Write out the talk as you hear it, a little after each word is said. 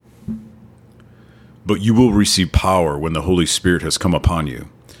But you will receive power when the Holy Spirit has come upon you.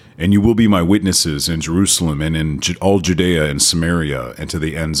 And you will be my witnesses in Jerusalem and in all Judea and Samaria and to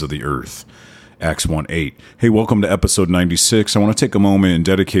the ends of the earth. Acts 1:8. Hey, welcome to episode 96. I want to take a moment and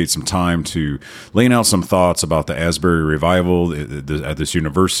dedicate some time to laying out some thoughts about the Asbury Revival at this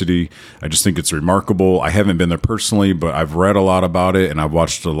university. I just think it's remarkable. I haven't been there personally, but I've read a lot about it and I've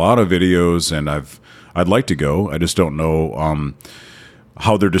watched a lot of videos, and I'd like to go. I just don't know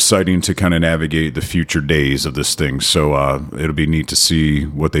how they're deciding to kind of navigate the future days of this thing. So it'll be neat to see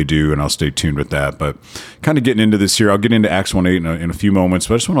what they do, and I'll stay tuned with that. But kind of getting into this here, I'll get into Acts 1:8 in a few moments,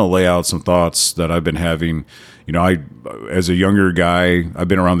 but I just want to lay out some thoughts that I've been having. You know, as a younger guy, I've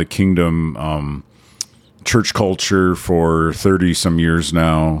been around the kingdom church culture for 30 some years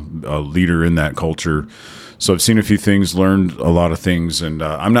now, a leader in that culture. So I've seen a few things, learned a lot of things, and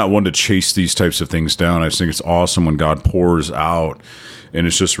I'm not one to chase these types of things down. I just think it's awesome when God pours out, and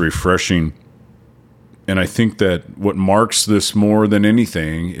it's just refreshing. And I think that what marks this more than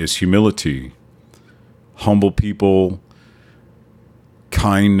anything is humility, humble people,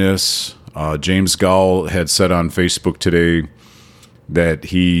 kindness. James Gall had said on Facebook today that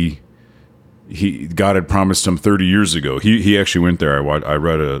God had promised him 30 years ago. He actually went there. I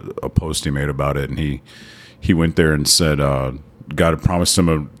read a post he made about it, and he went there and said God had promised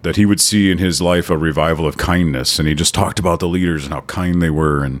him that he would see in his life a revival of kindness. And he just talked about the leaders and how kind they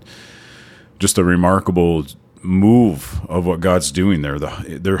were, and just a remarkable move of what God's doing there.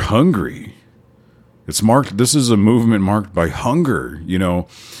 They're hungry. It's marked. This is a movement marked by hunger, you know,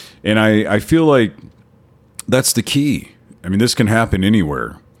 and I feel like that's the key. I mean, this can happen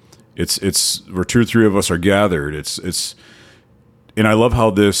anywhere. It's where two or three of us are gathered. And I love how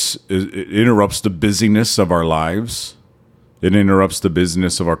it interrupts the busyness of our lives. It interrupts the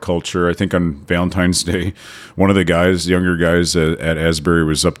business of our culture. I think on Valentine's Day, one of the younger guys at Asbury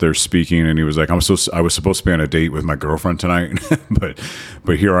was up there speaking, and he was like, I was supposed to be on a date with my girlfriend tonight, but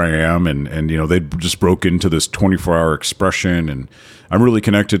here I am. And you know, they just broke into this 24-hour expression, and I'm really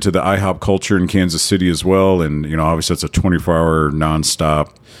connected to the IHOP culture in Kansas City as well. And, you know, obviously it's a 24-hour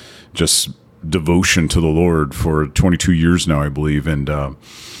nonstop, just devotion to the Lord for 22 years now, I believe. And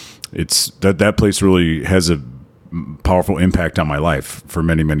it's that place really has a powerful impact on my life for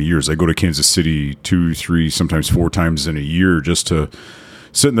many, many years. I go to Kansas City 2, 3, sometimes 4 times in a year just to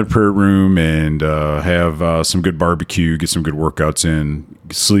sit in the prayer room and have some good barbecue, get some good workouts in,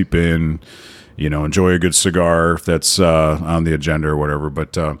 sleep in, you know, enjoy a good cigar if that's on the agenda or whatever.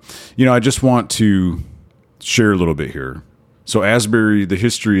 But, you know, I just want to share a little bit here. So Asbury, the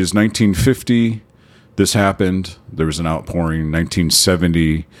history is 1950. This happened. There was an outpouring.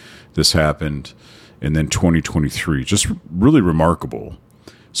 1970, this happened. And then 2023, just really remarkable.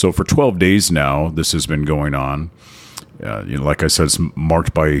 So for 12 days now, this has been going on. You know, like I said, it's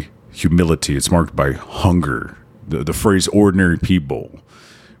marked by humility. It's marked by hunger. The phrase "ordinary people"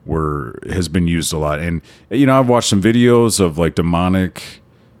 has been used a lot. And you know, I've watched some videos of like demonic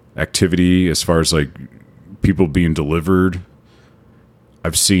activity as far as like people being delivered.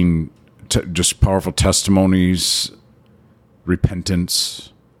 I've seen just powerful testimonies,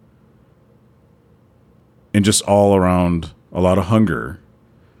 repentance, and just all around a lot of hunger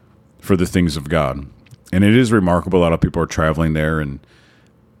for the things of God. And it is remarkable. A lot of people are traveling there, and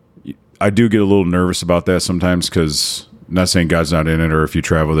I do get a little nervous about that sometimes, because I'm not saying God's not in it, or if you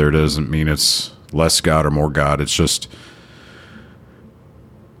travel there, it doesn't mean it's less God or more God. It's just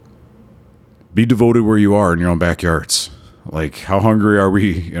be devoted where you are in your own backyards. Like, how hungry are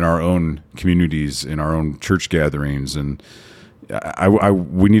we in our own communities, in our own church gatherings? And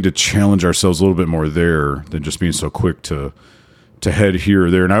we need to challenge ourselves a little bit more there than just being so quick to head here or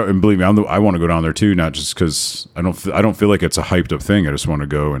there. And believe me, I want to go down there too, not just because I don't feel like it's a hyped up thing. I just want to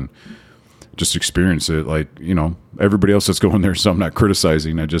go and just experience it, like, you know, everybody else that's going there. So I'm not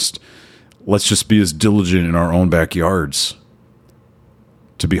criticizing. Let's just be as diligent in our own backyards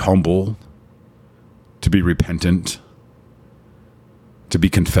to be humble, to be repentant, to be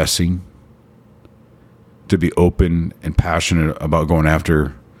confessing, to be open and passionate about going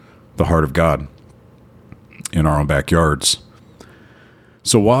after the heart of God in our own backyards.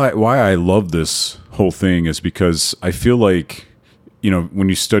 So why I love this whole thing is because I feel like, you know, when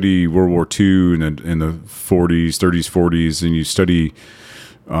you study World War II in the 40s, 30s, 40s, and you study,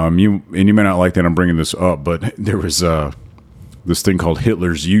 you may not like that I'm bringing this up, but there was this thing called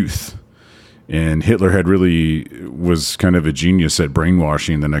Hitler's Youth. And Hitler was kind of a genius at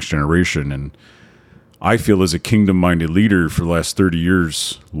brainwashing the next generation. And I feel, as a kingdom-minded leader for the last 30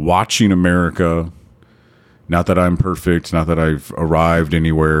 years, watching America, not that I'm perfect, not that I've arrived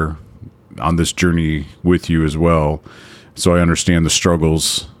anywhere on this journey with you as well, so I understand the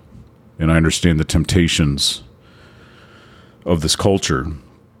struggles and I understand the temptations of this culture.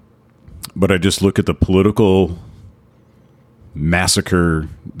 But I just look at the political massacre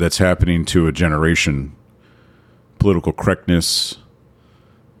that's happening to a generation, political correctness,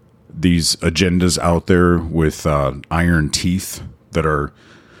 these agendas out there with iron teeth that are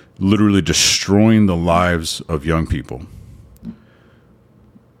literally destroying the lives of young people.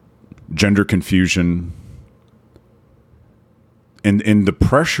 Gender confusion, and the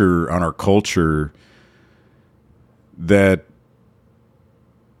pressure on our culture that,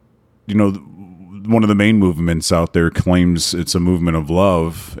 one of the main movements out there claims it's a movement of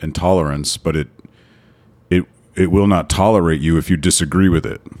love and tolerance, but it will not tolerate you if you disagree with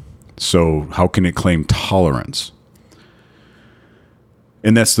it. So how can it claim tolerance?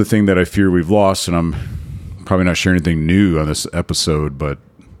 And that's the thing that I fear we've lost, and I'm probably not sharing anything new on this episode, but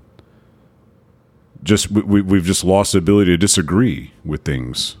we've just lost the ability to disagree with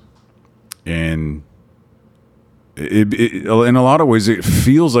things. And it in a lot of ways, it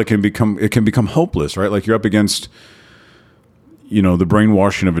feels like it can become hopeless, right? Like you're up against, the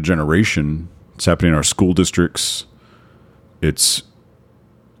brainwashing of a generation. It's happening in our school districts. It's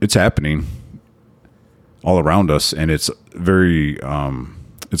happening all around us, and it's very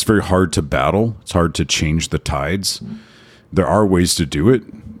hard to battle. It's hard to change the tides. There are ways to do it.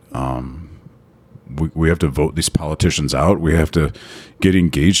 We have to vote these politicians out. We have to get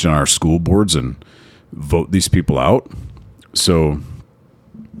engaged in our school boards and vote these people out. So,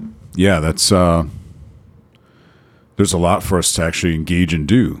 yeah, that's there's a lot for us to actually engage and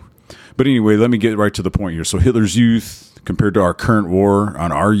do. But anyway, let me get right to the point here. So Hitler's youth compared to our current war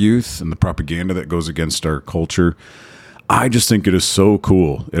on our youth and the propaganda that goes against our culture, I just think it is so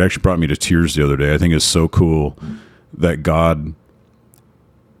cool. It actually brought me to tears the other day. I think it's so cool that God,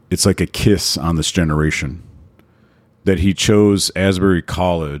 it's like a kiss on this generation, that he chose Asbury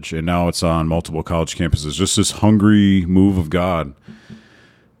College, and now it's on multiple college campuses. Just this hungry move of God.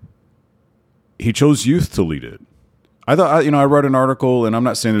 He chose youth to lead it. I thought, I read an article, and I'm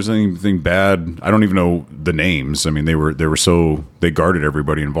not saying there's anything bad. I don't even know the names. I mean, they guarded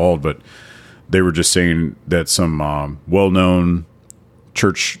everybody involved, but they were just saying that some well-known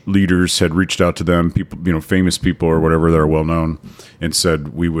church leaders had reached out to them, people, famous people or whatever that are well-known, and said,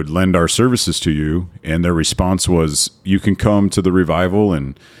 we would lend our services to you. And their response was, you can come to the revival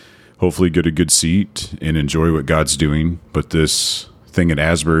and hopefully get a good seat and enjoy what God's doing. But this thing at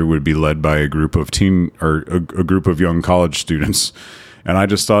Asbury would be led by a group of a group of young college students. And I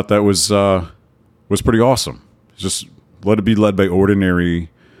just thought that was pretty awesome. Just let it be led by ordinary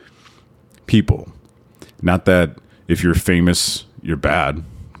people. Not that if you're famous, you're bad,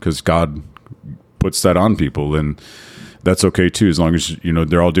 because God puts that on people, and that's okay too, as long as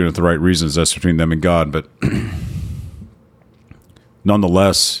they're all doing it the right reasons. That's between them and God. But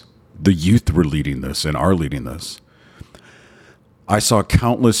nonetheless, the youth were leading this and are leading this. I saw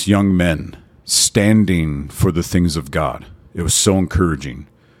countless young men standing for the things of God. It was so encouraging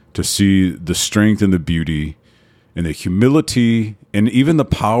to see the strength and the beauty and the humility and even the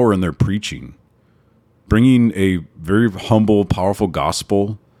power in their preaching, bringing a very humble, powerful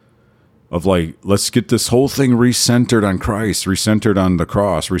gospel of let's get this whole thing recentered on Christ, recentered on the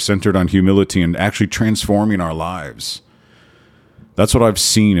cross, recentered on humility, and actually transforming our lives. That's what I've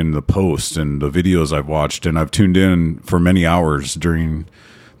seen in the posts and the videos I've watched, and I've tuned in for many hours during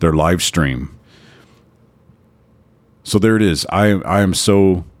their live stream. So there it is. I am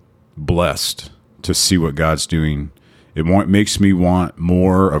so blessed to see what God's doing. It makes me want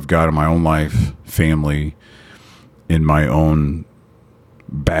more of God in my own life, family, in my own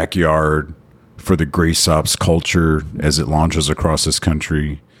backyard, for the Grace Ops culture as it launches across this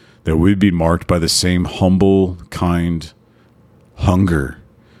country, that we'd be marked by the same humble, kind hunger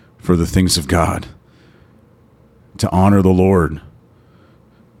for the things of God, to honor the Lord,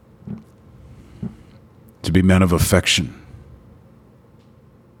 to be men of affection,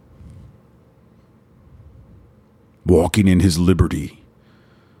 walking in his liberty,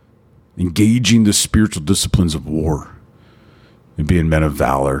 engaging the spiritual disciplines of war, and being men of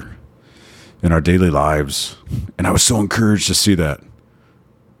valor in our daily lives. And I was so encouraged to see that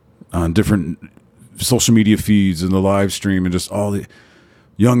on different social media feeds and the live stream, and just all the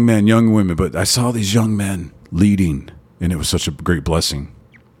young men, young women. But I saw these young men leading, and it was such a great blessing.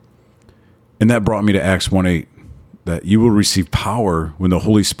 And that brought me to Acts 1:8, that you will receive power when the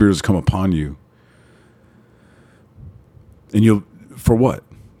Holy Spirit has come upon you. And you'll, for what?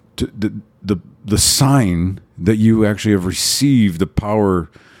 The sign that you actually have received the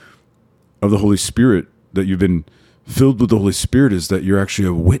power of the Holy Spirit, that you've been filled with the Holy Spirit, is that you're actually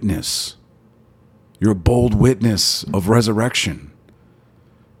a witness. You're a bold witness of resurrection.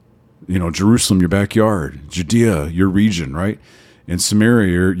 Jerusalem, your backyard, Judea, your region, right? And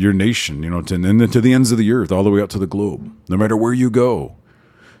Samaria, your nation, and then to the ends of the earth, all the way out to the globe, no matter where you go,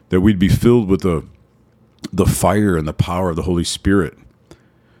 that we'd be filled with the fire and the power of the Holy Spirit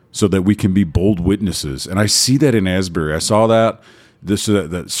so that we can be bold witnesses. And I see that in Asbury. I saw that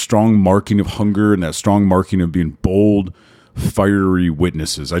strong marking of hunger and that strong marking of being bold, fiery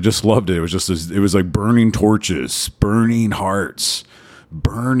witnesses. I just loved it. It was like burning torches, burning hearts,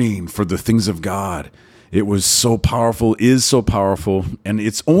 burning for the things of God. It was so powerful, is so powerful, and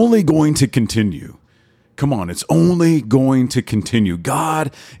it's only going to continue. Come on, it's only going to continue.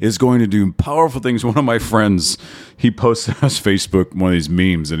 God is going to do powerful things. One of my friends, he posted on his Facebook one of these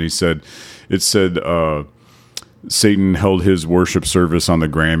memes, and it said, Satan held his worship service on the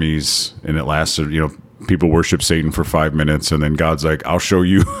Grammys, and it lasted, people worship Satan for 5 minutes, and then God's like, I'll show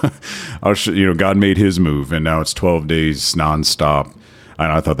you. God made his move, and now it's 12 days nonstop.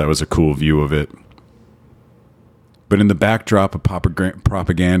 And I thought that was a cool view of it. But in the backdrop of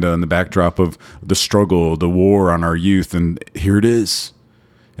propaganda, in the backdrop of the struggle, the war on our youth, and here it is,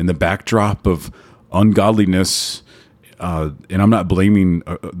 in the backdrop of ungodliness, and I'm not blaming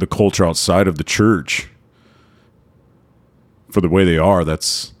the culture outside of the church for the way they are.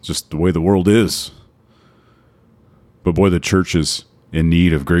 That's just the way the world is. But boy, the church is in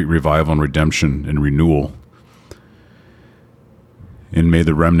need of great revival and redemption and renewal. And may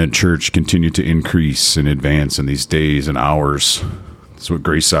the remnant church continue to increase and advance in these days and hours. That's what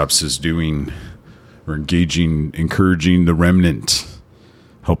Grace Ops is doing. We're encouraging the remnant,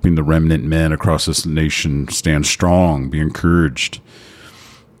 helping the remnant men across this nation stand strong, be encouraged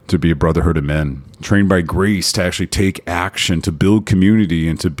to be a brotherhood of men, trained by grace to actually take action, to build community,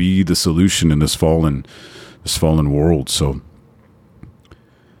 and to be the solution in this fallen world. So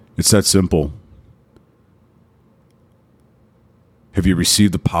it's that simple. Have you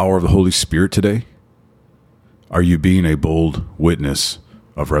received the power of the Holy Spirit today? Are you being a bold witness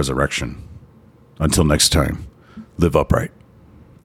of resurrection? Until next time, live upright.